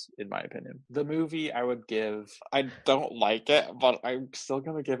this, in my opinion. The movie I would give, I don't like it, but I'm still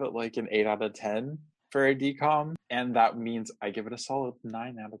gonna give it like an 8 out of 10 for a DCOM, and that means I give it a solid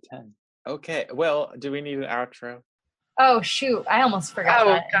 9 out of 10. Okay, well, do we need an outro? Oh shoot, I almost forgot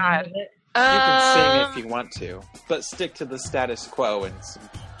that. God. You can sing if you want to, but stick to the status quo and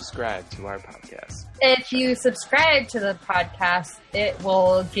subscribe to our podcast. If you subscribe to the podcast, it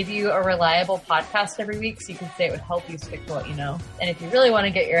will give you a reliable podcast every week, so you can say it would help you stick to what you know. And if you really want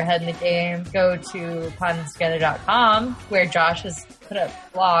to get your head in the game, go to poddenstogether.com, where Josh has put up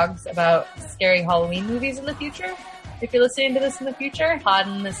blogs about scary Halloween movies in the future. If you're listening to this in the future,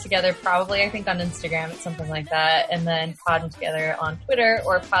 Podden this together probably, I think, on Instagram. It's something like that. And then Podden together on Twitter,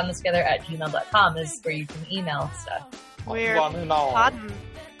 or poddentogether@gmail.com is where you can email stuff. We're podding.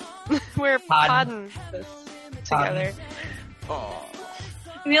 We're podding this together. Oh.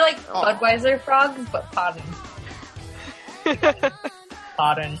 We like Budweiser frogs, but Podden.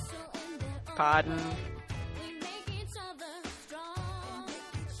 Podden. Podding.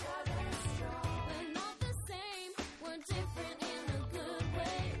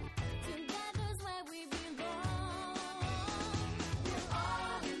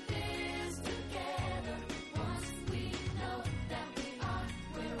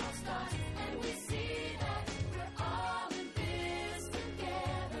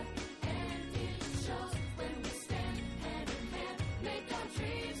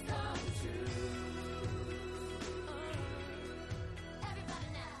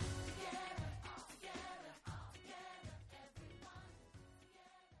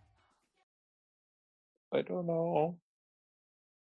 I don't know.